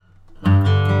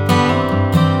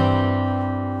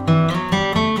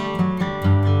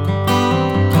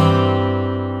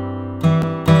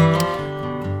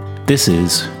This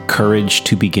is Courage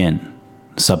to Begin,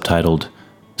 subtitled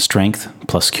Strength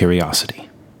plus Curiosity.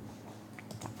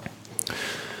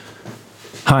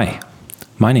 Hi,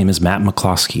 my name is Matt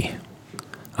McCloskey.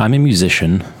 I'm a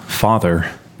musician, father,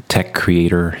 tech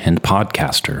creator, and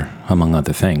podcaster, among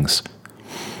other things.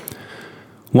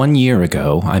 1 year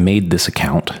ago, I made this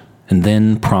account and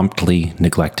then promptly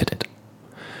neglected it.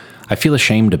 I feel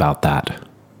ashamed about that,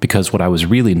 because what I was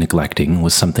really neglecting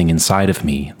was something inside of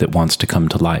me that wants to come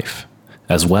to life,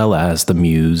 as well as the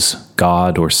muse,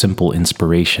 God, or simple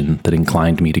inspiration that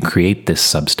inclined me to create this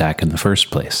Substack in the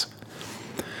first place.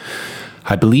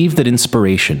 I believe that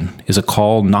inspiration is a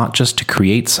call not just to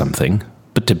create something,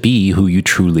 but to be who you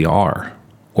truly are,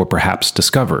 or perhaps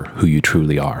discover who you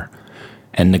truly are.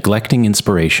 And neglecting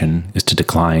inspiration is to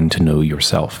decline to know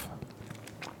yourself.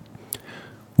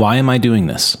 Why am I doing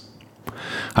this?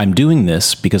 I'm doing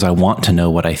this because I want to know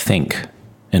what I think,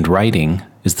 and writing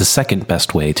is the second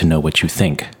best way to know what you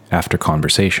think after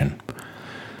conversation.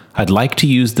 I'd like to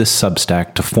use this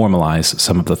Substack to formalize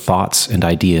some of the thoughts and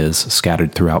ideas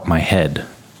scattered throughout my head,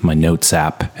 my notes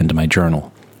app, and my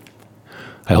journal.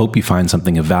 I hope you find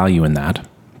something of value in that,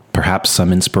 perhaps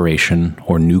some inspiration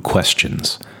or new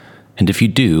questions, and if you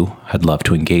do, I'd love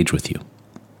to engage with you.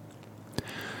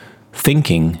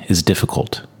 Thinking is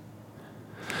difficult.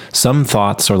 Some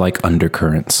thoughts are like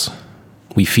undercurrents.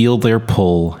 We feel their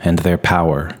pull and their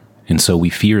power, and so we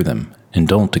fear them and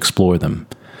don't explore them,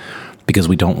 because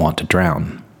we don't want to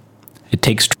drown. It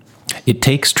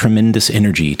takes tremendous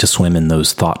energy to swim in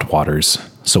those thought waters,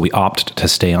 so we opt to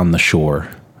stay on the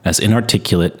shore, as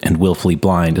inarticulate and willfully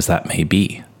blind as that may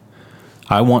be.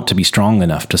 I want to be strong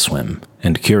enough to swim,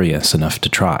 and curious enough to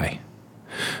try.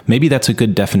 Maybe that's a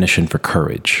good definition for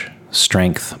courage,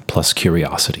 strength plus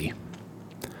curiosity.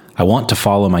 I want to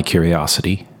follow my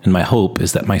curiosity, and my hope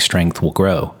is that my strength will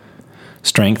grow.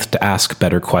 Strength to ask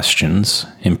better questions,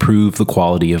 improve the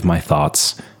quality of my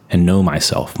thoughts, and know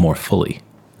myself more fully.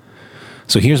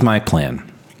 So here's my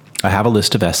plan. I have a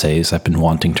list of essays I've been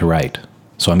wanting to write,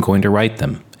 so I'm going to write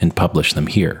them and publish them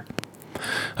here.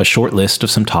 A short list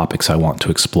of some topics I want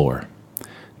to explore.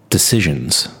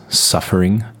 Decisions,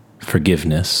 suffering,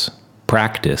 forgiveness,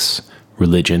 practice,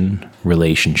 religion,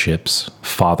 relationships,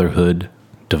 fatherhood,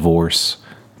 divorce,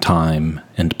 time,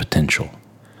 and potential.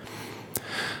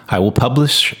 I will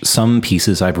publish some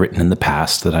pieces I've written in the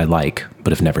past that I like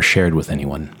but have never shared with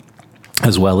anyone,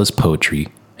 as well as poetry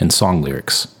and song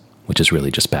lyrics, which is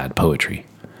really just bad poetry.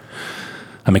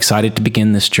 I'm excited to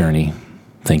begin this journey.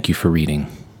 Thank you for reading,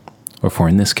 or for,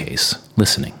 in this case,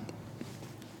 listening.